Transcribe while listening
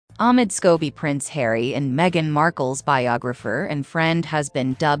Omid Scobie, Prince Harry and Meghan Markle's biographer and friend, has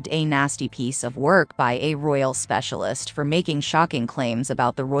been dubbed a nasty piece of work by a royal specialist for making shocking claims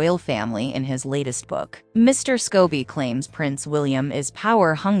about the royal family in his latest book. Mr. Scobie claims Prince William is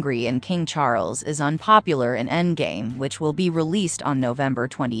power-hungry and King Charles is unpopular in Endgame, which will be released on November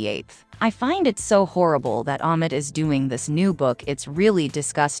 28th. I find it so horrible that Omid is doing this new book. It's really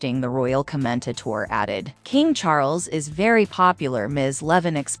disgusting, the royal commentator added. King Charles is very popular, Ms.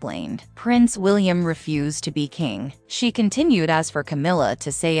 Levin explained. Prince William refused to be king. She continued, as for Camilla,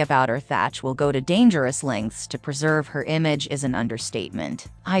 to say about her Thatch will go to dangerous lengths to preserve her image is an understatement.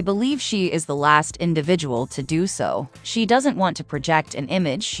 I believe she is the last individual to do so. She doesn't want to project an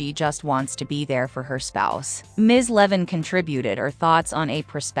image, she just wants to be there for her spouse. Ms. Levin contributed her thoughts on a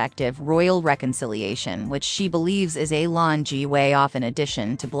prospective royal reconciliation, which she believes is a long way off, in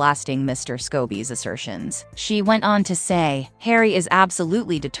addition to blasting Mr. Scobie's assertions. She went on to say, Harry is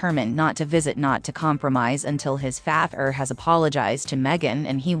absolutely determined not to visit, not to compromise until his father has apologized to Meghan,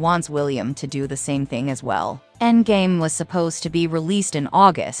 and he wants William to do the same thing as well. Endgame was supposed to be released in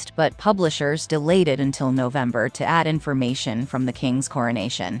August, but publishers delayed it until November to add information from the king's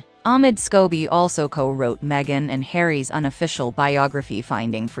coronation. Omid Scobie also co-wrote Meghan and Harry's unofficial biography,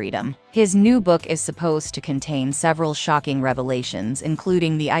 Finding Freedom. His new book is supposed to contain several shocking revelations,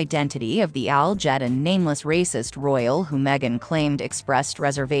 including the identity of the Al-Jed and nameless racist royal who Meghan claimed expressed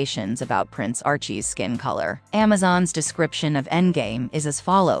reservations about Prince Archie's skin color. Amazon's description of Endgame is as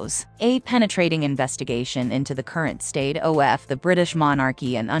follows: a penetrating investigation into the current state of the British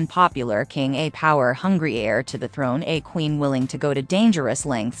monarchy, an unpopular king, a power-hungry heir to the throne, a queen willing to go to dangerous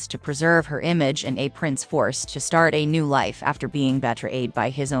lengths to preserve her image, and a prince forced to start a new life after being betrayed by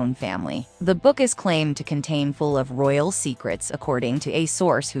his own family. The book is claimed to contain full of royal secrets, according to a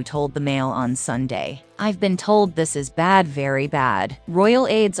source who told the Mail on Sunday. I've been told this is bad, very bad. Royal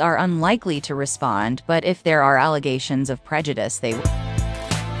aides are unlikely to respond, but if there are allegations of prejudice, they will.